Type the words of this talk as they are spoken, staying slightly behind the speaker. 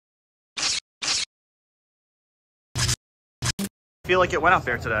Feel like it went out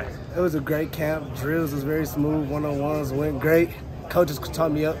there today? It was a great camp. Drills was very smooth. One-on-ones went great. Coaches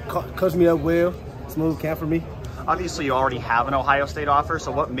taught me up, coached me up well. Smooth camp for me. Obviously, you already have an Ohio State offer,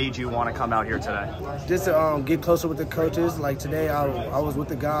 so what made you want to come out here today? Just to get closer with the coaches. Like today, I was with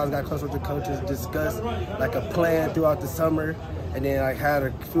the guys, got closer with the coaches, discussed like a plan throughout the summer, and then I had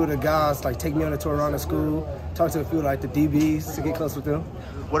a few of the guys like take me on a tour around the school, talk to a few of like the DBs to get close with them.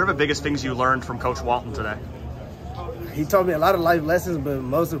 What are the biggest things you learned from Coach Walton today? He taught me a lot of life lessons, but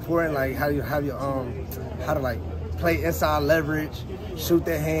most important, like how you have your how to like play inside leverage, shoot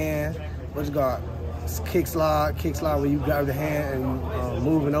the hand, what you got, kick slide where you grab the hand and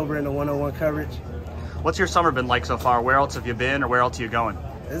moving over into one-on-one coverage. What's your summer been like so far? Where else have you been, or where else are you going?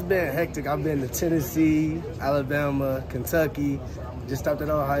 It's been hectic. I've been to Tennessee, Alabama, Kentucky, just stopped at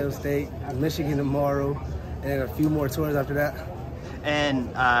Ohio State, Michigan tomorrow, and a few more tours after that.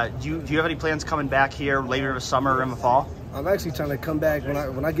 And do you have any plans coming back here later this summer or in the fall? I'm actually trying to come back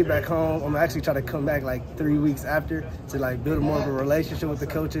when I get back home. I'm actually trying to come back like 3 weeks after to like build more of a relationship with the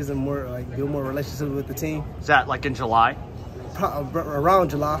coaches and more like build more relationship with the team. Is that like in July?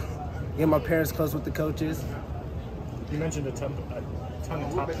 Around July. Get my parents close with the coaches. You mentioned a ton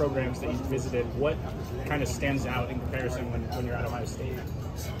of top programs that you've visited. What kind of stands out in comparison when you're at Ohio State?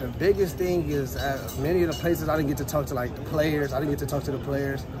 The biggest thing is at many of the places I didn't get to talk to like the players. I didn't get to talk to the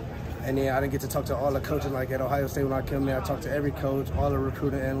players. And then I didn't get to talk to all the coaches. Like at Ohio State when I came there, I talked to every coach, all the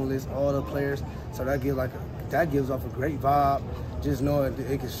recruiting analysts, all the players. So that gives off a great vibe. Just knowing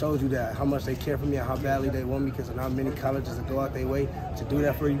it shows you that how much they care for me and how badly they want me, because there are not many colleges that go out their way to do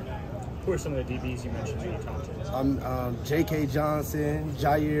that for you. Who are some of the DBs you mentioned that you talked to? J.K. Johnson,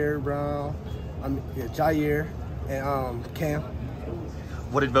 Jair Brown, Jair, and Cam.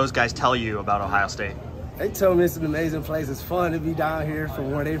 What did those guys tell you about Ohio State? They tell me it's an amazing place. It's fun to be down here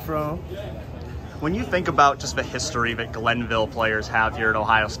from where they're from. When you think about just the history that Glenville players have here at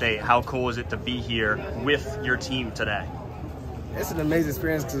Ohio State, how cool is it to be here with your team today? It's an amazing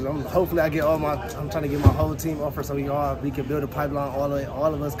experience because hopefully I get I'm trying to get my whole team offer so we can build a pipeline.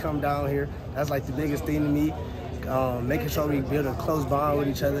 All of us come down here. That's like the biggest thing to me. Making sure we build a close bond with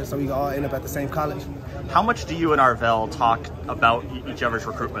each other so we can all end up at the same college. How much do you and Arvell talk about each other's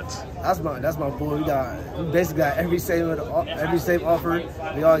recruitments? That's my boy. We basically got every same offer.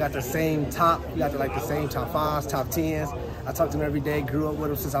 We all got the same top. We got the same top 5s, top 10s. I talk to him every day. Grew up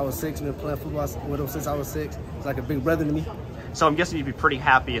with him since I was 6. Been playing football with him since I was 6. He's like a big brother to me. So I'm guessing you'd be pretty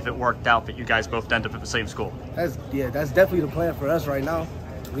happy if it worked out that you guys both end up at the same school. That's definitely the plan for us right now.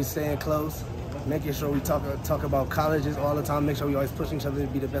 We staying close, making sure we talk about colleges all the time. Make sure we always push each other to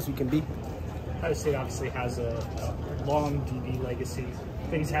be the best we can be. Ohio State obviously has a long DB legacy.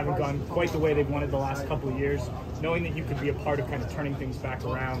 Things haven't gone quite the way they've wanted the last couple of years. Knowing that you could be a part of kind of turning things back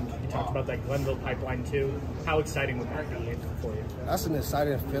around, you talked about that Glenville pipeline too. How exciting would that be for you? That's an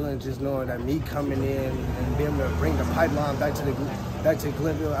exciting feeling, just knowing that me coming in and being able to bring the pipeline back to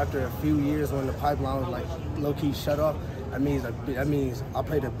Glenville after a few years when the pipeline was like low-key shut off. That means I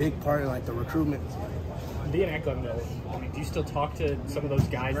played a big part in like the recruitment. Being at Glenville, do you still talk to some of those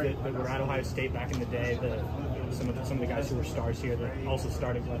guys that were at Ohio State back in the day? Some of the guys who were stars here that also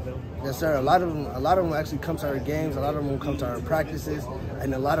started Glenville? Yes, sir. A lot of them actually come to our games. A lot of them come to our practices,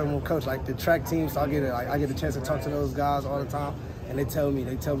 and a lot of them will coach like the track team. So I get a chance to talk to those guys all the time, and they tell me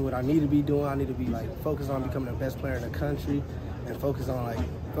what I need to be doing. I need to be like focused on becoming the best player in the country, and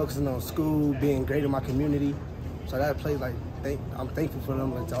focusing on school, being great in my community. So that plays like I'm thankful for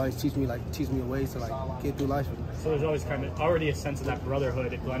them to always teach me a way to like get through life. So there's always kind of already a sense of that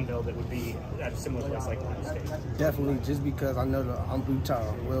brotherhood at Glenville that would be at a similar place like Ohio State. Definitely, just because I know me and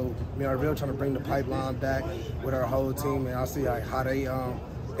Arvell trying to bring the pipeline back with our whole team, and I see like how they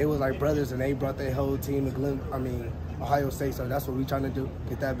was like brothers and they brought their whole team to Ohio State. So that's what we're trying to do,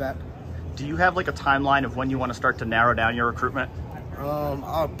 get that back. Do you have like a timeline of when you want to start to narrow down your recruitment?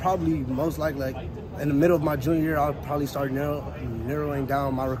 I'll probably most likely in the middle of my junior year, I'll probably start narrowing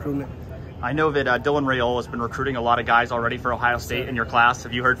down my recruitment. I know that Dylan Raiola has been recruiting a lot of guys already for Ohio State in your class.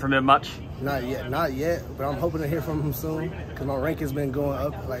 Have you heard from him much? Not yet, but I'm hoping to hear from him soon because my rank has been going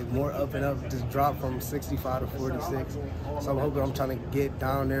up, like more up and up, just dropped from 65 to 46. So I'm hoping I'm trying to get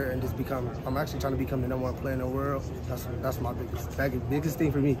down there and just I'm actually trying to become the #1 player in the world. That's my biggest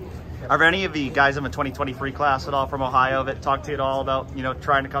thing for me. Are there any of the guys in the 2023 class at all from Ohio that talked to you at all about,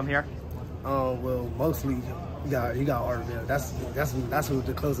 trying to come here? Well, mostly you got Arvell. That's who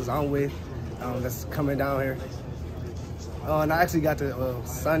the closest I'm with. That's coming down here. And I actually got to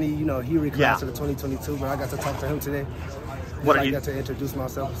Sonny. He reclassed to the 2022, but I got to talk to him today. I got to introduce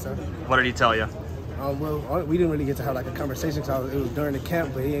myself. So. What did he tell you? Well, we didn't really get to have like a conversation because it was during the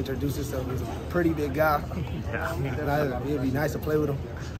camp, but he introduced himself. He was a pretty big guy. Yeah. It'd be nice to play with him.